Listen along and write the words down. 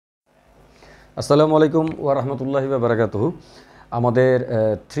আসসালামু আলাইকুম ওয়া রাহমাতুল্লাহি ওয়া বারাকাতুহু। আমাদের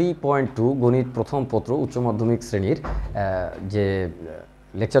 3.2 গণিত প্রথম পত্র উচ্চ মাধ্যমিক শ্রেণীর যে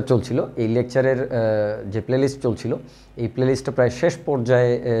লেকচার চলছিল, এই লেকচারের যে প্লেলিস্ট চলছিল, এই প্লেলিস্টটা প্রায় শেষ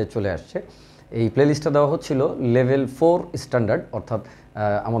পর্যায়ে চলে আসছে। এই প্লেলিস্টটা দেওয়া হচ্ছিল লেভেল 4 স্ট্যান্ডার্ড, অর্থাৎ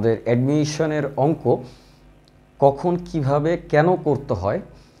আমাদের অ্যাডমিশনের অঙ্ক কখন কিভাবে কেন করতে হয়,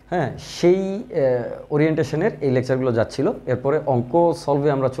 হ্যাঁ, সেই ওরিয়েন্টেশনের এই লেকচারগুলো যাচ্ছিল। এরপরে অঙ্ক সলভে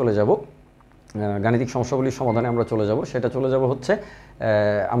আমরা চলে যাব, গাণিতিক সমস্যাগুলির সমাধানে আমরা চলে যাব। সেটা চলে যাব হচ্ছে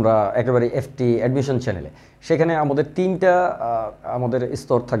আমরা একেবারে এফটি অ্যাডমিশন চ্যানেলে। সেখানে আমাদের তিনটা আমাদের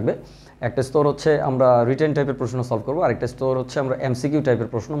স্তর থাকবে। একটা স্তর হচ্ছে আমরা রিটেন টাইপের প্রশ্ন সলভ করবো, আরেকটা স্তর হচ্ছে আমরা এমসিকিউ টাইপের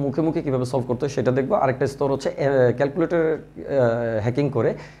প্রশ্ন মুখে মুখে কীভাবে সলভ করতে হয় সেটা দেখবো, আরেকটা স্তর হচ্ছে ক্যালকুলেটর হ্যাকিং করে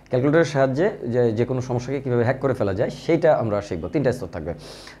ক্যালকুলেটরের সাহায্যে যে কোনো সমস্যাকে কীভাবে হ্যাক করে ফেলা যায় সেইটা আমরা শিখবো। তিনটা স্তর থাকবে।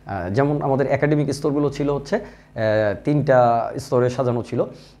 যেমন আমাদের একাডেমিক স্তরগুলো ছিল হচ্ছে তিনটা স্তরে সাজানো ছিল।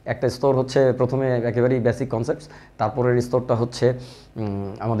 একটা স্তর হচ্ছে প্রথমে একেবারেই বেসিক কনসেপ্টস, তারপরের স্তরটা হচ্ছে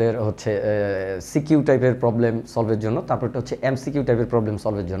আমাদের হচ্ছে সিকিউ টাইপের প্রবলেম সলভের জন্য, তারপরটা হচ্ছে এমসিকিউ টাইপের প্রবলেম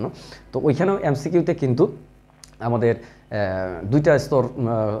সলভের জন্য। তো ওইখানেও এমসিকিউতে কিন্তু আমাদের দুইটা স্তর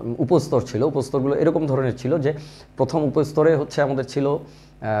উপস্তর ছিল। উপস্তরগুলো এরকম ধরনের ছিল যে প্রথম উপস্তরে হচ্ছে আমাদের ছিল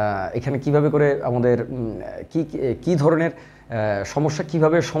এখানে কিভাবে করে আমাদের কি ধরনের সমস্যা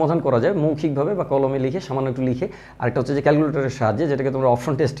কিভাবে সমাধান করা যায় মৌখিকভাবে বা কলমে লিখে সামান্য একটু লিখে। আরেকটা হচ্ছে যে ক্যালকুলেটরের সাহায্যে, যেটাকে তোমরা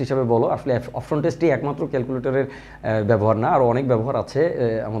অপশন টেস্ট হিসাবে বলো। আসলে অপশন টেস্টই একমাত্র ক্যালকুলেটরের ব্যবহার না, আরও অনেক ব্যবহার আছে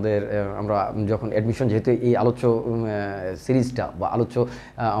আমাদের। আমরা যখন অ্যাডমিশন, যেহেতু এই আলোচ্য সিরিজটা বা আলোচ্য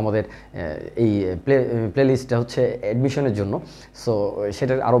আমাদের এই প্লেলিস্টটা হচ্ছে অ্যাডমিশনের জন্য, সো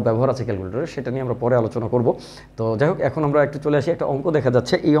সেটার আরও ব্যবহার আছে ক্যালকুলেটরের, সেটা নিয়ে আমরা পরে আলোচনা করব। তো যাই হোক, এখন আমরা একটু চলে আসি। একটা অঙ্ক দেখা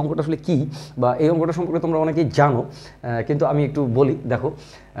যাচ্ছে, এই অঙ্কটা আসলে কী বা এই অঙ্কটা সম্পর্কে তোমরা অনেকেই জানো, কিন্তু আমি একটু বলি। দেখো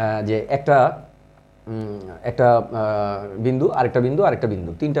যে একটা বিন্দু, আরেকটা বিন্দু, আরেকটা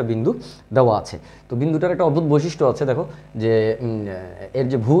বিন্দু, তিনটা বিন্দু দেওয়া আছে। তো বিন্দুটার একটা অদ্ভুত বৈশিষ্ট্য আছে, দেখো যে এর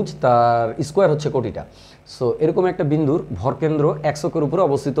যে ভুজ তার স্কোয়ার হচ্ছে কোটিটা। সো এরকম একটা বিন্দুর ভরকেন্দ্র এক্সকের উপরে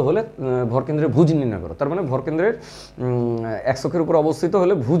অবস্থিত হলে ভরকেন্দ্রের ভুজ নির্ণয় করো। তার মানে ভরকেন্দ্রের এক্সকের উপরে অবস্থিত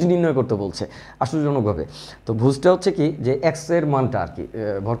হলে ভুজ নির্ণয় করতে বলছে আশ্চর্যজনকভাবে। তো ভুজটা হচ্ছে কি, যে এক্সের মানটা আর কি,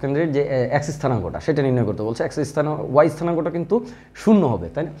 ভরকেন্দ্রের যে এক্স স্থানাঙ্কটা সেটা নির্ণয় করতে বলছে। ওয়াই স্থানাঙ্কটা কিন্তু শূন্য হবে,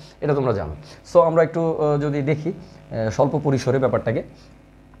 তাই না? এটা তোমরা জানো। সো আমরা একটু যদি দেখি স্বল্প পরিসরে ব্যাপারটাকে,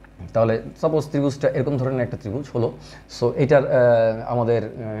 তাহলে সাপোজ ত্রিভুজটা এরকম ধরনের একটা ত্রিভুজ হলো। সো এটার আমাদের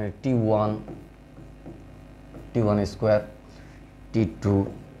T1 square, T2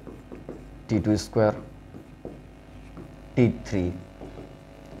 square,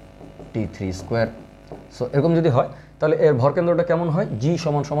 T3 square. So এরকম যদি হয় তাহলে এর ভরকেন্দ্রটা কেমন হয়? G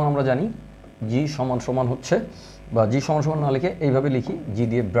সমান সমান আমরা জানি, G সমান সমান হচ্ছে, বা G সমান সমান না লিখে এইভাবে লিখি, G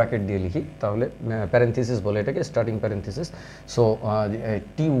দিয়ে ব্র্যাকেট দিয়ে লিখি, তাহলে প্যারেন্থেসিস বলে এটাকে, starting parenthesis. So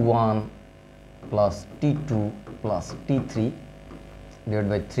T1 plus T2 plus T3 divide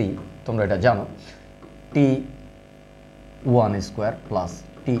by 3, তোমরা এটা জানো, T1 square plus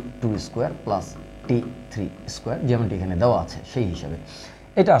T2 square plus T3 square, যেমনটি এখানে দেওয়া আছে সেই হিসাবে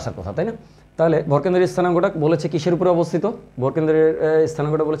এটা আসার কথা, তাই না? তাহলে ভরকেন্দ্রের স্থানাঙ্কটা বলেছে কিসের উপরে অবস্থিত? ভরকেন্দ্রের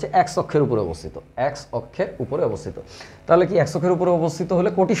স্থানাঙ্কটা বলেছে এক্স অক্ষের উপরে অবস্থিত, এক্স অক্ষের উপরে অবস্থিত। তাহলে কি এক্স অক্ষের উপরে অবস্থিত হলে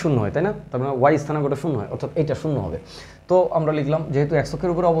কোটি শূন্য হয়, তাই না? তার মানে ওয়াই স্থানাঙ্কটা শূন্য হয়, অর্থাৎ এইটা শূন্য হবে। তো আমরা লিখলাম যেহেতু এক্স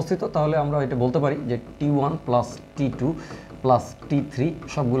অক্ষের উপরে অবস্থিত, তাহলে আমরা এটা বলতে পারি যে T1 plus T2 plus T3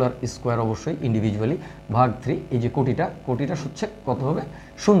 সবগুলোর স্কোয়ার অবশ্যই ইন্ডিভিজুয়ালি ভাগ 3, এই যে কোটিটা হচ্ছে কত হবে?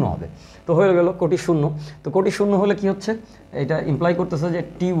 শূন্য হবে। তো হয়ে গেল কোটি শূন্য। তো কোটি শূন্য হলে কি হচ্ছে? এটা ইমপ্লাই করতেছে যে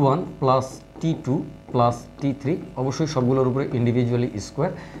T1 plus T2 plus T3 অবশ্যই সবগুলোর উপরে ইন্ডিভিজুয়ালি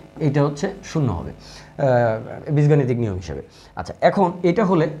স্কোয়ার, এইটা হচ্ছে শূন্য হবে বীজগাণিতিক নিয়ম হিসেবে। আচ্ছা, এখন এটা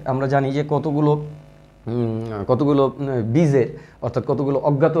হলে আমরা জানি যে কতগুলো বীজের, অর্থাৎ কতগুলো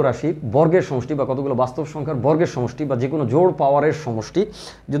অজ্ঞাত রাশির বর্গের সমষ্টি বা কতগুলো বাস্তব সংখ্যার বর্গের সমষ্টি বা যে কোনো জোড় পাওয়ারের সমষ্টি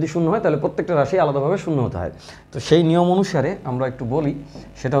যদি শূন্য হয়, তাহলে প্রত্যেকটা রাশি আলাদাভাবে শূন্য হতে হয়। তো সেই নিয়ম অনুসারে আমরা একটু বলি,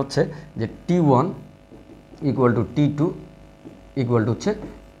 সেটা হচ্ছে যে T1 equal to T2 equal to হচ্ছে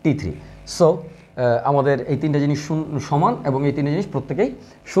T3। সো আমাদের এই তিনটা জিনিস সমান এবং এই তিনটা জিনিস প্রত্যেকেই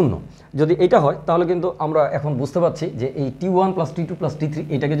শূন্য। যদি এটা হয় তাহলে কিন্তু আমরা এখন বুঝতে পারছি যে এই T1 plus T2 plus T3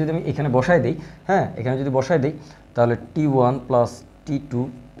 এটাকে যদি আমি এখানে বসায় দিই, হ্যাঁ, এখানে যদি বসায় দিই, তাহলে T1 plus T2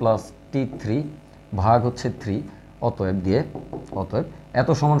 plus T3 ভাগ হচ্ছে 3, অতএব এত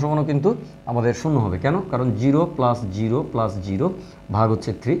সমান সমানও কিন্তু আমাদের শূন্য হবে। কেন? কারণ 0 প্লাস 0 প্লাস 0 ভাগ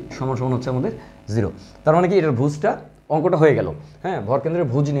হচ্ছে 3 সমান সমান হচ্ছে আমাদের 0। তার মানে কি এটার ভুজটা, অঙ্কটা হয়ে গেল। হ্যাঁ, ভরকেন্দ্রের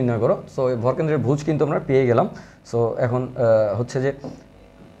ভুজ নির্ণয় করো। সো ভরকেন্দ্রের ভুজ কিন্তু আমরা পেয়ে গেলাম। সো এখন হচ্ছে যে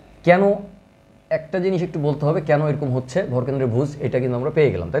কেন, একটা জিনিস একটু বলতে হবে কেন এরকম হচ্ছে ভরকেন্দ্রের ভুজ, এটা কিন্তু আমরা পেয়ে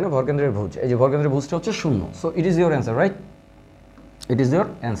গেলাম, তাই না? ভরকেন্দ্রের ভুজ, এই যে ভরকেন্দ্রের ভুজটা হচ্ছে শূন্য। So it is your answer, right? It is your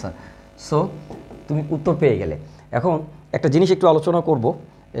answer. So তুমি উত্তর পেয়ে গেলে। এখন একটা জিনিস একটু আলোচনা করব,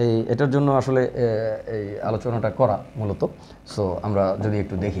 এটার জন্য আসলে এই আলোচনাটা করা মূলত। সো আমরা যদি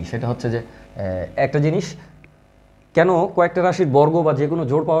একটু দেখি, সেটা হচ্ছে যে একটা জিনিস, কেন কয়েকটা রাশির বর্গ বা যে কোনো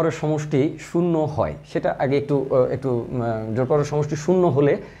জোড় পাওয়ারের সমষ্টি শূন্য হয়, সেটা আগে একটু জোড় পাওয়ারের সমষ্টি শূন্য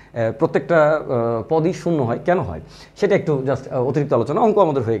হলে প্রত্যেকটা পদই শূন্য হয়, কেন হয় সেটা একটু জাস্ট অতিরিক্ত আলোচনা। অঙ্ক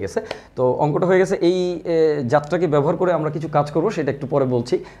আমাদের হয়ে গেছে, তো অঙ্কটা হয়ে গেছে। এই যাত্রাকে ব্যবহার করে আমরা কিছু কাজ করব, সেটা একটু পরে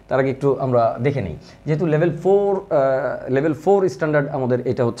বলছি। তার আগে একটু আমরা দেখে নিই, যেহেতু লেভেল 4 স্ট্যান্ডার্ড আমাদের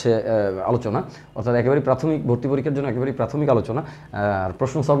এটা হচ্ছে আলোচনা, অর্থাৎ একেবারে প্রাথমিক ভর্তি পরীক্ষার জন্য একেবারে প্রাথমিক আলোচনা। আর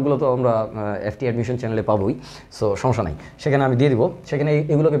প্রশ্ন সলভগুলো তো আমরা FT অ্যাডমিশন চ্যানেলে পাবোই, সো সমস্যা নাই, সেখানে আমি দিয়ে দিব, সেখানে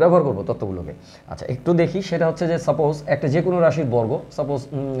এগুলোকে ব্যবহার করবো, তথ্যগুলোকে। আচ্ছা, একটু দেখি, সেটা হচ্ছে যে সাপোজ একটা যে কোনো রাশির বর্গ, সাপোজ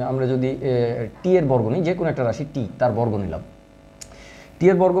আমরা যদি টি এর বর্গ নিই, যে কোনো একটা রাশি টি, তার বর্গ নিলাম। টি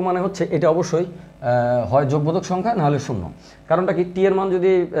এর বর্গ মানে হচ্ছে এটা অবশ্যই হয় যোগবোধক সংখ্যা, নাহলে শূন্য। কারণটা কি, টি এর মান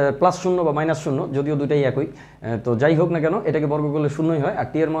যদি +0 বা -0, যদিও দুটাই একই, তো যাই হোক না কেন এটাকে বর্গ করলে শূন্যই হয়। আর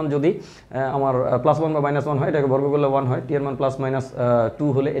টি এর মান যদি আমার +1 বা -1 হয়, এটাকে বর্গ করলে 1 হয়। টি এর মান +-2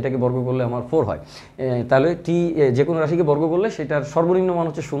 হলে এটাকে বর্গ করলে আমার 4 হয়। তাহলে টি যে কোনো রাশিকে বর্গ করলে সেটার সর্বনিম্ন মান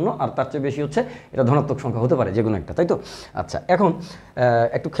হচ্ছে 0, আর তার চেয়ে বেশি হচ্ছে এটা ধনাত্মক সংখ্যা হতে পারে, যে কোনো একটা, তাই তো? আচ্ছা, এখন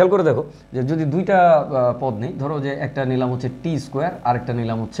একটু খেয়াল করে দেখো যে যদি দুইটা পদ নেই, ধরো যে একটা নিলাম হচ্ছে t², আর একটা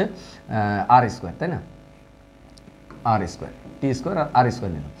নিলাম হচ্ছে r², তাই না? r², t² আর r²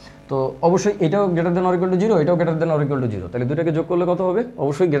 নিলাম, তো অবশ্যই এটাও >= 0, এটাও >= 0, তাহলে দুটাকে যোগ করলে কত হবে?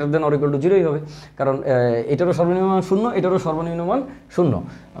 অবশ্যই >= 0ই হবে, কারণ এটারও সর্বনিম্ন মান 0, এটারও সর্বনিম্ন মান 0,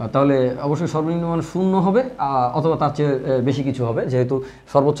 তাহলে অবশ্যই সর্বনিম্ন মান 0 হবে, অথবা তার চেয়ে বেশি কিছু হবে, যেহেতু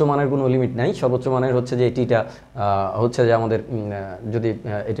সর্বোচ্চ মানের কোনো লিমিট নাই। সর্বোচ্চ মানের হচ্ছে যে টিটা হচ্ছে যে আমাদের যদি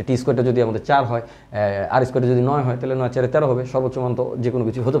এটা t² যদি আমাদের 4 হয়, r² যদি 9 হয়, তাহলে 9 4 13 হবে। সর্বোচ্চ মান তো যে কোনো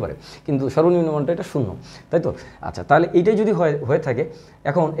কিছু হতে পারে, কিন্তু সর্বনিম্ন মানটা এটা 0, তাই তো? আচ্ছা, তাহলে এইটাই যদি হয়ে থাকে,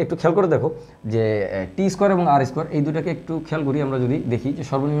 এখন একটু খেয়াল করে দেখো যে t² এবং r² এই দুটাকে একটু খেয়াল করি। আমরা যদি দেখি যে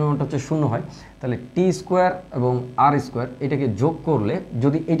সর্বনিম্ন মানটা হচ্ছে 0 হয়, তাহলে t² এবং r² এটাকে যোগ করলে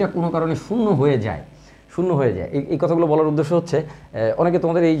যদি এটা কোনো কারণে শূন্য হয়ে যায়, এই কথাগুলো বলার উদ্দেশ্য হচ্ছে অনেকে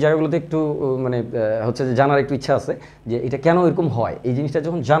তোমাদের এই জায়গাগুলোতে একটু মানে হচ্ছে যে জানার একটু ইচ্ছা আছে যে এটা কেন এরকম হয়। এই জিনিসটা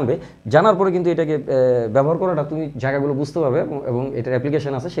যখন জানার পরে কিন্তু এটাকে ব্যবহার করাটা তুমি জায়গাগুলো বুঝতে পারবে, এবং এটার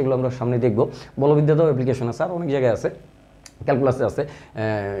অ্যাপ্লিকেশন আছে, সেগুলো আমরা সামনে দেখব। বলবিদ্যাতেও অ্যাপ্লিকেশন আছে, আর অনেক জায়গায় আছে, ক্যালকুলাসে আছে,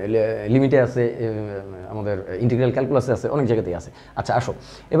 লিমিটে আছে, আমাদের ইন্টিগ্রাল ক্যালকুলাসে আছে, অনেক জায়গাতেই আছে। আচ্ছা, আসো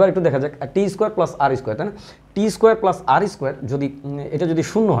এবার একটু দেখা যাক t² + r², তাই না? t² + r² যদি এটা যদি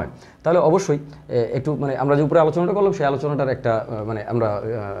 0 হয়, তাহলে অবশ্যই একটু মানে আমরা যে উপরে আলোচনাটা করলাম, সেই আলোচনাটার একটা মানে আমরা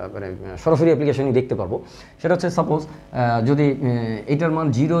মানে সরাসরি অ্যাপ্লিকেশনই দেখতে পারবো। সেটা হচ্ছে সাপোজ যদি এটার মান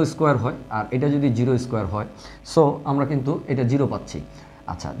 0² হয়, আর এটা যদি 0² হয়, সো আমরা কিন্তু এটা 0 পাচ্ছি।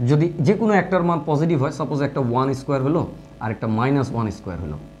 আচ্ছা, যদি যে কোনো একটার মান পজিটিভ হয়, সাপোজ একটা 1² হলো, আর একটা -1²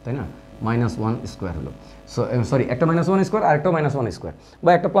 হলো, তাই না? -1² হলো, সো সরি, একটা -1² আর একটা -1², বা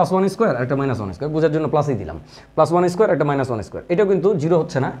একটা +1² আর একটা -1², বোঝার জন্য প্লাসই দিলাম। +1² একটা -1², এটাও কিন্তু 0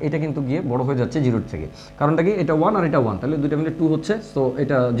 হচ্ছে না, এটা কিন্তু গিয়ে বড় হয়ে যাচ্ছে 0 থেকে। কারণটা কি, এটা 1 আর এটা 1, তাহলে দুইটা মিলে 2 হচ্ছে, সো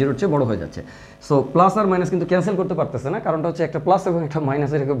এটা 0-র চেয়ে বড় হয়ে যাচ্ছে। সো প্লাস আর মাইনাস কিন্তু ক্যান্সেল করতে পারতেছে না, কারণটা হচ্ছে একটা প্লাস এবং একটা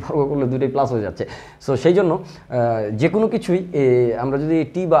মাইনাসের বর্গ করলে দুটোই প্লাস হয়ে যাচ্ছে। সো সেই জন্য যে কোনো কিছুই আমরা যদি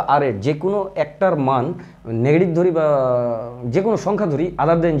টি বা আর এর যে কোনো একটার মান নেগেটিভ ধরি বা যে কোনো সংখ্যা ধরি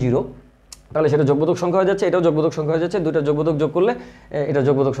আদার দেন 0, তাহলে সেটা যোগবোধক সংখ্যা হয়ে যাচ্ছে, এটাও যোগবোধক সংখ্যা হয়ে যাচ্ছে, দুইটা যোগবোধক যোগ করলে এটা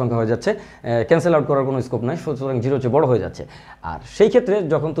যোগবোধক সংখ্যা হয়ে যাচ্ছে, ক্যান্সেল আউট করার কোনো স্কোপ নাই, সুতরাং 0 চেয়ে বড় হয়ে যাচ্ছে। আর সেই ক্ষেত্রে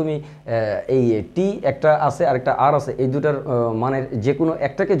যখন তুমি এই টি একটা আছে আর একটা আর আছে, এই দুটার মানের যে কোনো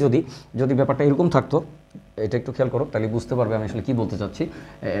একটাকে যদি ব্যাপারটা এরকম থাকতো, এটা একটু খেয়াল করো, তাহলে বুঝতে পারবে আমি আসলে কী বলতে চাচ্ছি।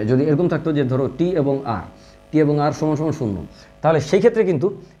 যদি এরকম থাকতো যে ধরো টি এবং আর = 0, তাহলে সেই ক্ষেত্রে কিন্তু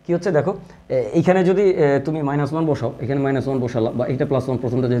কী হচ্ছে দেখো, এইখানে যদি তুমি -1 বসাও, এখানে -1 বসালাম, বা এটা +1,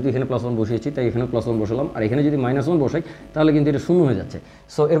 প্রথমটা যেহেতু এখানে +1 বসিয়েছি তাই এখানে +1 বসালাম, আর এখানে যদি -1 বসাই, তাহলে কিন্তু এটা 0 হয়ে যাচ্ছে।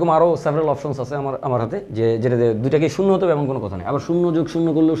 সো এরকম আরও সেভারাল অপশনস আছে আমার হাতে, যেটা দুইটাকে 0 হতে হবে এমন কোনো কথা নেই। আবার 0 যোগ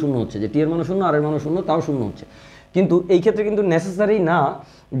 0 করলেও 0 হচ্ছে, যে টি এর মানও 0 আর এর মানও 0, তাও 0 হচ্ছে। কিন্তু এই ক্ষেত্রে কিন্তু নেসেসারি না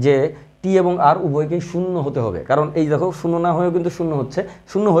যে টি এবং আর উভয়কেই 0 হতে হবে, কারণ এই দেখো 0 না হয়েও কিন্তু 0 হচ্ছে,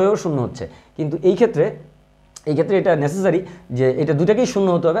 0 হয়েও 0 হচ্ছে, কিন্তু এই ক্ষেত্রে এটা নেসেসারি যে এটা দুটাকেই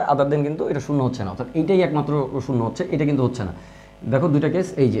 0 হতে হবে, আদার দেন কিন্তু এটা 0 হচ্ছে না, অর্থাৎ এইটাই একমাত্র 0 হচ্ছে, এটা কিন্তু হচ্ছে না। দেখো দুইটা কেস,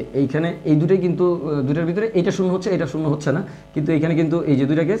 এই যে এইখানে এই দুটাই কিন্তু দুইটার ভিতরে এইটা 0 হচ্ছে, এটা 0 হচ্ছে না, কিন্তু এইখানে কিন্তু এই যে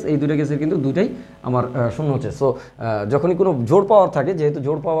দুইটা কেস, এই দুইটা কেসের কিন্তু দুইটাই আমার 0 হচ্ছে। সো যখনই কোনো জোড় পাওয়ার থাকে, যেহেতু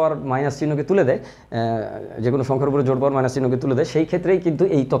জোড় পাওয়ার মাইনাস চিহ্নকে তুলে দেয়, যে কোনো সংখ্যার উপরে জোড় পাওয়ার মাইনাস চিহ্নকে তুলে দেয়, সেই ক্ষেত্রেই কিন্তু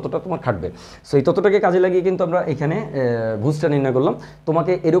এই তত্ত্বটা তোমার খাটবে। সো এই তত্ত্বটাকে কাজে লাগিয়ে কিন্তু আমরা এখানে ভুজটা নির্ণয় করলাম।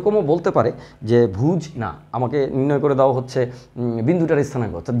 তোমাকে এরকমও বলতে পারে যে ভুজ না, আমাকে নির্ণয় করে দেওয়া হচ্ছে বিন্দুটার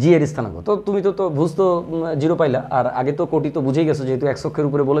স্থানাঙ্ক, অর্থাৎ জি এর স্থানাঙ্ক। তো তুমি তো ভুজ তো 0 পাইলা, আর আগে তো কোটি তো বুঝেই গেছো, যেহেতু এক্স অক্ষের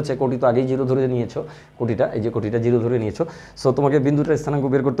উপরে বলেছে, কোটি তো আগেই জিরো ধরে নিয়েছো, কোটিটা এই যে কোটিটা জিরো ধরে নিয়েছো। সো তোমাকে বিন্দুটার স্থানাঙ্ক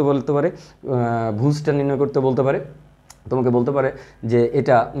বের করতে বলতে পারে, ভুজটা নির্ণয় করতে বলতে পারে, তোমাকে বলতে পারে যে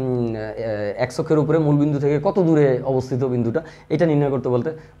এটা এক্স অক্ষের উপরে মূল বিন্দু থেকে কত দূরে অবস্থিত বিন্দুটা, এটা নির্ণয় করতে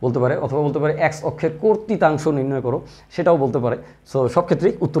বলতে পারে, অথবা বলতে পারে এক্স অক্ষের কর্তৃতাংশ নির্ণয় করো, সেটাও বলতে পারে। সো সব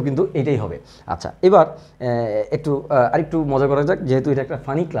ক্ষেত্রেই উত্তর কিন্তু এটাই হবে। আচ্ছা, এবার একটু আরেকটু মজা করা যাক, যেহেতু এটা একটা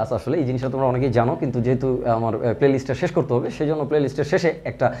ফানি ক্লাস, আসলে এই জিনিসটা তোমরা অনেকেই জানো, কিন্তু যেহেতু আমার প্লে লিস্টটা শেষ করতে হবে, সেই জন্য প্লে লিস্টের শেষে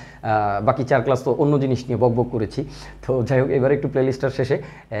একটা বাকি 4 ক্লাস তো অন্য জিনিস নিয়ে বক করেছি। তো যাই হোক, এবার একটু প্লে লিস্টটার শেষে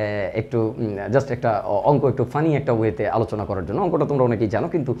একটু জাস্ট একটা অঙ্ক, একটু ফানি একটা ওয়েতে আলোচনা করার জন্য। অঙ্কটা তোমরা অনেকেই জানো,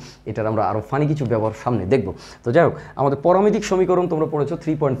 কিন্তু এটার আমরা আরও ফানি কিছু ব্যবহার সামনে দেখব। তো যাই হোক, আমাদের পরামিতিক সমীকরণ তোমরা পড়েছো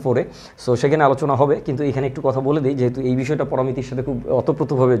 3.4-এ, সো সেখানে আলোচনা হবে, কিন্তু এখানে একটু কথা বলে দিই, যেহেতু এই বিষয়টা পরামিতির সাথে খুব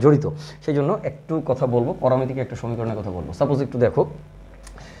ওতপ্রোতভাবে জড়িত, সেই জন্য একটু কথা বলবো, পরামিতিক একটা সমীকরণের কথা বলবো। সাপোজ একটু দেখো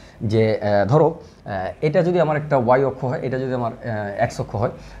যে ধরো এটা যদি আমার একটা ওয়াই অক্ষ হয়, এটা যদি আমার এক্স অক্ষ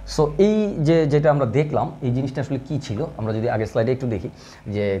হয়, সো এই যেটা আমরা দেখলাম, এই জিনিসটা আসলে কী ছিল, আমরা যদি আগের স্লাইডে একটু দেখি,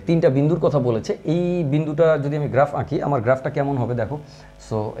 যে 3টা বিন্দুর কথা বলেছে, এই বিন্দুটা যদি আমি গ্রাফ আঁকি, আমার গ্রাফটা কেমন হবে দেখো।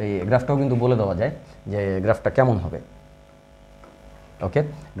 সো এই গ্রাফটাও কিন্তু বলে দেওয়া যায় যে গ্রাফটা কেমন হবে। ওকে,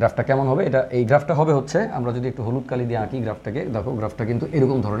 গ্রাফটা কেমন হবে, এই গ্রাফটা হবে হচ্ছে, আমরা যদি একটু হলুদ কালি দিয়ে আঁকি গ্রাফটাকে, দেখো গ্রাফটা কিন্তু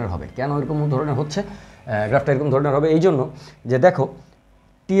এরকম ধরনের হবে। কেন এরকম ধরনের হচ্ছে, গ্রাফটা এরকম ধরনের হবে এই জন্য যে দেখো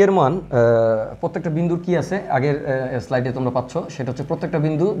টি এর মান প্রত্যেকটা বিন্দুর কি আছে, আগের স্লাইডে তোমরা পাচ্ছ, সেটা হচ্ছে প্রত্যেকটা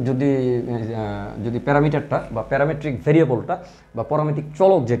বিন্দু যদি প্যারামিটারটা বা প্যারামেট্রিক ভেরিয়েবলটা বা পরামিতিক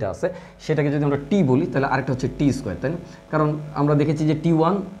চলক যেটা আছে, সেটাকে যদি আমরা টি বলি, তাহলে আরেকটা হচ্ছে টি স্কোয়ার, তাই না? কারণ আমরা দেখেছি যে টি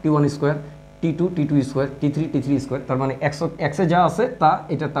ওয়ান স্কোয়ার, টি two square, T three square, তার মানে এক্সে যা আছে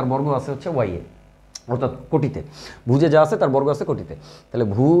তার বর্গ আছে হচ্ছে ওয়াইয়ে, অর্থাৎ কোটিতে। ভুজে যা আছে তার বর্গ আছে কোটিতে। তাহলে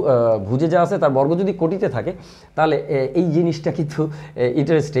ভুজে যা আছে তার বর্গ যদি কোটিতে থাকে, তাহলে এই জিনিসটা কিন্তু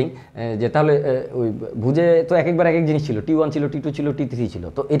ইন্টারেস্টিং, যে তাহলে ওই ভুজে তো একবার এক জিনিস ছিল, টি1 ছিল, টি2 ছিল, টি3 ছিল,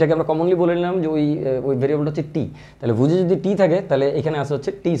 তো এটাকে আমরা কমনলি বলে নিলাম যে ওই ভেরিয়েবলটা হচ্ছে টি। তাহলে ভুজে যদি টি থাকে, তাহলে এখানে আছে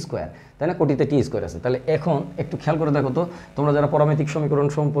হচ্ছে টি স্কোয়ার, তাই না? কোটিতে টি স্কোয়ার আছে। তাহলে এখন একটু খেয়াল করে দেখো তো, তোমরা যারা পরামিতিক সমীকরণ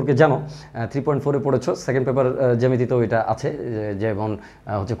সম্পর্কে জানো, 3.4-এ পড়েছো, সেকেন্ড পেপার জ্যামিতিতেও এটা আছে, যেমন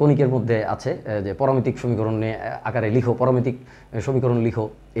হচ্ছে কণিকের মধ্যে আছে যে পরামিতিক সমীকরণ আকারে লিখো, পরামিতিক সমীকরণ লিখো,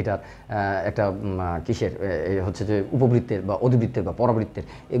 এটার একটা কিসের হচ্ছে যে উপবৃত্তের বা অধিবৃত্তের বা পরাবৃত্তের,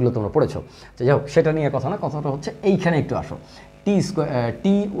 এগুলো তোমরা পড়েছো। যাই হোক, সেটা নিয়ে কথা না, কথাটা হচ্ছে এইখানে একটু আসো। টি স্কোয়ার,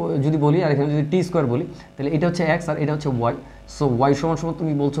 টি যদি বলি, আর এখানে যদি টি স্কোয়ার বলি, তাহলে এটা হচ্ছে এক্স আর এটা হচ্ছে ওয়াই। সো ওয়াই সমান সমান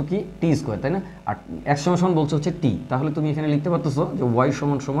তুমি বলছো কি টি স্কোয়ার, তাই না? আর এক্স সমান সমান বলছো হচ্ছে টি। তাহলে তুমি এখানে লিখতে পারতেছো যে ওয়াই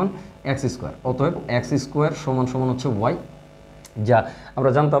সমান সমান এক্স স্কোয়ার, অতএব এক্স স্কোয়ার সমান সমান হচ্ছে ওয়াই। যা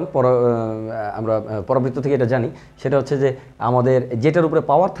আমরা জানতাম, আমরা পরাবৃত্ত থেকে এটা জানি, সেটা হচ্ছে যে আমাদের যেটার উপরে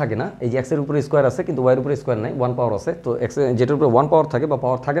পাওয়ার থাকে না, এই যে এক্সের উপরে স্কোয়ার আছে কিন্তু ওয়াইয়ের উপরে স্কোয়ার নাই, 1 পাওয়ার আছে, তো এক্স যেটার উপরে 1 পাওয়ার থাকে বা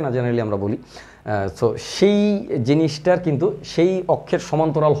পাওয়ার থাকে না জেনারেলি আমরা বলি, সো সেই জিনিসটার কিন্তু সেই অক্ষের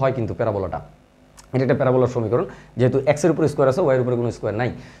সমান্তরাল হয় কিন্তু প্যারাবোলাটা। এটা একটা প্যারাবোলার সমীকরণ, যেহেতু এক্সের উপরে স্কোয়ার আছে, ওয়াইয়ের উপরে কোনো স্কোয়ার নাই।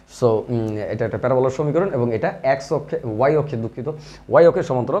 সো এটা একটা প্যারাবোলার সমীকরণ, এবং এটা ওয়াই অক্ষের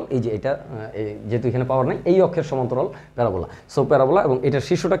সমান্তরাল, এই যে এটা যেহেতু এখানে পাওয়ার নাই, এই অক্ষের সমান্তরাল প্যারাবোলা। সো প্যারাবোলা, এবং এটার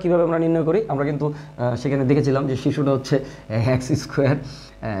শীর্ষটা কীভাবে আমরা নির্ণয় করি, আমরা কিন্তু সেখানে দেখেছিলাম যে শীর্ষটা হচ্ছে x square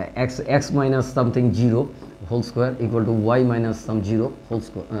x minus something zero whole square equal to Y minus some zero whole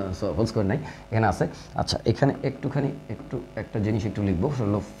square নাই, এখানে আছে। আচ্ছা, এখানে একটা জিনিস একটু লিখবো, সেটা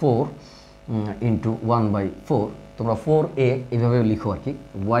হলো 4 ইন্টু 1/4, তোমরা 4a এভাবে লিখো আর কি,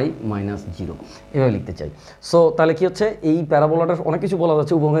 ওয়াই মাইনাস জিরো এভাবে লিখতে চাই। সো তাহলে কি হচ্ছে, এই প্যারাবোলাটার অনেক কিছু বলা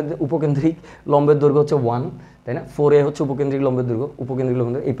যাচ্ছে। উপকেন্দ্রিক লম্বের দৈর্ঘ্য হচ্ছে 1, তাই না? 4a হচ্ছে উপকেন্দ্রিক লম্বের দৈর্ঘ্য,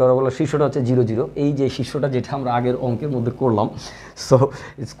 এই প্যারাবোলার শীর্ষটা হচ্ছে 0 0, এই যে শীর্ষটা যেটা আমরা আগের অঙ্কের মধ্যে করলাম। সো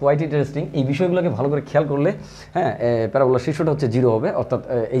ইটস কোয়াইট ইন্টারেস্টিং, এই বিষয়গুলোকে ভালো করে খেয়াল করলে, হ্যাঁ, প্যারাবোলার শীর্ষটা হচ্ছে 0 হবে, অর্থাৎ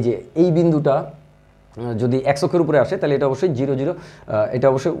এই যে এই বিন্দুটা যদি এক্স অক্ষের উপরে আসে, তাহলে এটা অবশ্যই 0 0, এটা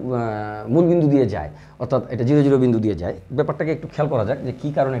অবশ্যই মূল বিন্দু দিয়ে যায়, অর্থাৎ এটা 0 0 বিন্দু দিয়ে যায়। ব্যাপারটাকে একটু খেয়াল করা যাক যে কী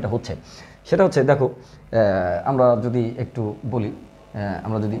কারণে এটা হচ্ছে। সেটা হচ্ছে, দেখো আমরা যদি একটু বলি,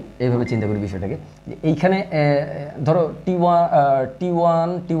 আমরা যদি এইভাবে চিন্তা করি বিষয়টাকে, যে এইখানে ধরো টি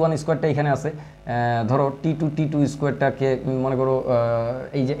ওয়ান স্কোয়ারটা এখানে আছে, ধরো টি টু স্কোয়ারটাকে মনে করো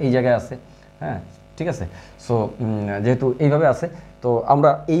এই জায়গায় আছে, হ্যাঁ, ঠিক আছে। সো যেহেতু এইভাবে আছে, তো আমরা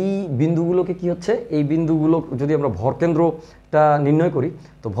এই বিন্দুগুলোকে কি হচ্ছে, এই বিন্দুগুলো যদি আমরা ভরকেন্দ্রটা নির্ণয় করি,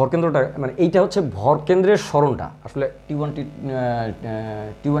 তো ভরকেন্দ্রটা মানে এইটা হচ্ছে ভরকেন্দ্রের সরণটা, আসলে টি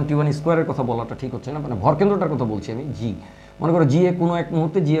ওয়ান স্কোয়ারের কথা বলাটা ঠিক হচ্ছে না, মানে ভরকেন্দ্রটার কথা বলছি আমি, জি। মনে করো জি এ কোনো এক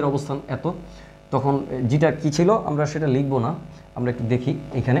মুহূর্তে জি এর অবস্থান এত, তখন জিটা কি ছিল আমরা সেটা লিখবো না, আমরা একটু দেখি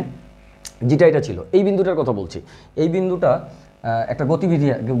এখানে জিটা এটা ছিল, এই বিন্দুটার কথা বলছি। এই বিন্দুটা একটা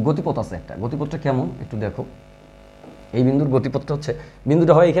গতিপথ আছে, একটা গতিপথটা কেমন একটু দেখো। এই বিন্দুর গতিপথটা হচ্ছে,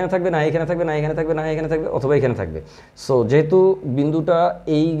 বিন্দুটা হয় এখানে থাকবে, না এখানে থাকবে, না এখানে থাকবে, না এখানে থাকবে, অথবা এখানে থাকবে। সো যেহেতু বিন্দুটা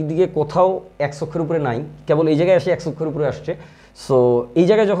এই দিকে কোথাও এক্স অক্ষের উপরে নাই, কেবল এই জায়গায় এসে এক্স অক্ষের উপরে আসছে। সো এই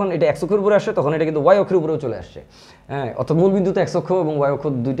জায়গায় যখন এটা এক্স অক্ষের উপরে আসে তখন এটা কিন্তু ওয়াই অক্ষের উপরেও চলে আসছে। হ্যাঁ, অর্থাৎ মূল বিন্দুতে এক্স অক্ষ এবং ওয়াই অক্ষ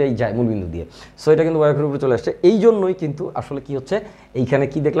দুইটাই যায় মূল বিন্দু দিয়ে। সো এটা কিন্তু ওয়াই অক্ষের উপরে চলে আসছে। এই জন্যই কিন্তু আসলে কি হচ্ছে, এইখানে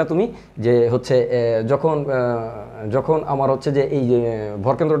কি দেখলা তুমি যে হচ্ছে যখন যখন আমার হচ্ছে যে এই যে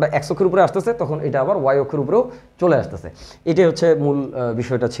ভরকেন্দ্রটা এক্স অক্ষের উপরে আসতেছে তখন এটা আবার ওয়াই অক্ষের উপরেও চলে আসতেছে। এটাই হচ্ছে মূল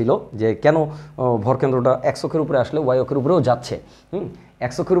বিষয়টা ছিল যে কেন ভরকেন্দ্রটা এক্স অক্ষের উপরে আসলে ওয়াই অক্ষের উপরেও যাচ্ছে।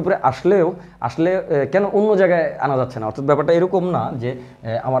 এক্স অক্ষের উপরে আসলে কেন অন্য জায়গায় আনা যাচ্ছে না। অর্থাৎ ব্যাপারটা এরকম না যে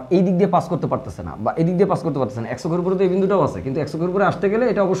আমার এই দিক দিয়ে পাস করতে পারতেছে না বা এই দিক দিয়ে পাস করতে পারতেছে না, এক্স অক্ষের উপরে তো এই বিন্দুটাও আছে, কিন্তু এক্স অক্ষের উপরে আসতে গেলে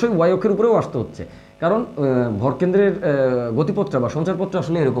এটা অবশ্যই ওয়াই অক্ষের উপরেও আসতে হচ্ছে, কারণ ভরকেন্দ্রের গতিপথটা বা সঞ্চারপথটা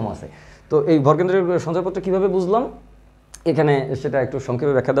আসলে এরকম আছে। তো এই ভরকেন্দ্রের সঞ্চারপথটা কীভাবে বুঝলাম এখানে সেটা একটু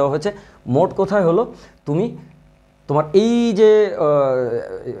সংক্ষেপে ব্যাখ্যা দেওয়া হয়েছে। মোট কথায় হলো তুমি তোমার এই যে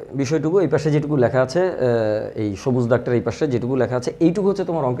বিষয়টুকু এই পাশে যেটুকু লেখা আছে, এই সবুজ দাগটার এই পাশে যেটুকু লেখা আছে এইটুকু হচ্ছে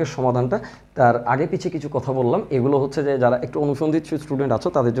তোমার অঙ্কের সমাধানটা। তার আগে পিছিয়ে কিছু কথা বললাম, এগুলো হচ্ছে যে যারা একটু অনুসন্ধিত স্টুডেন্ট আছো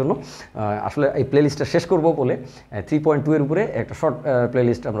তাদের জন্য আসলে এই প্লেলিস্টটা শেষ করব বলে 3.2 এর উপরে একটা শর্ট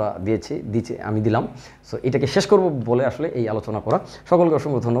প্লেলিস্ট আমরা আমি দিলাম। সো এটাকে শেষ করব বলে আসলে এই আলোচনা করা। সকলকে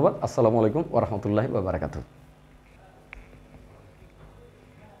অসংখ্য ধন্যবাদ। আসসালামু আলাইকুম ওয়া রাহমাতুল্লাহি ওয়া বারাকাতুহু।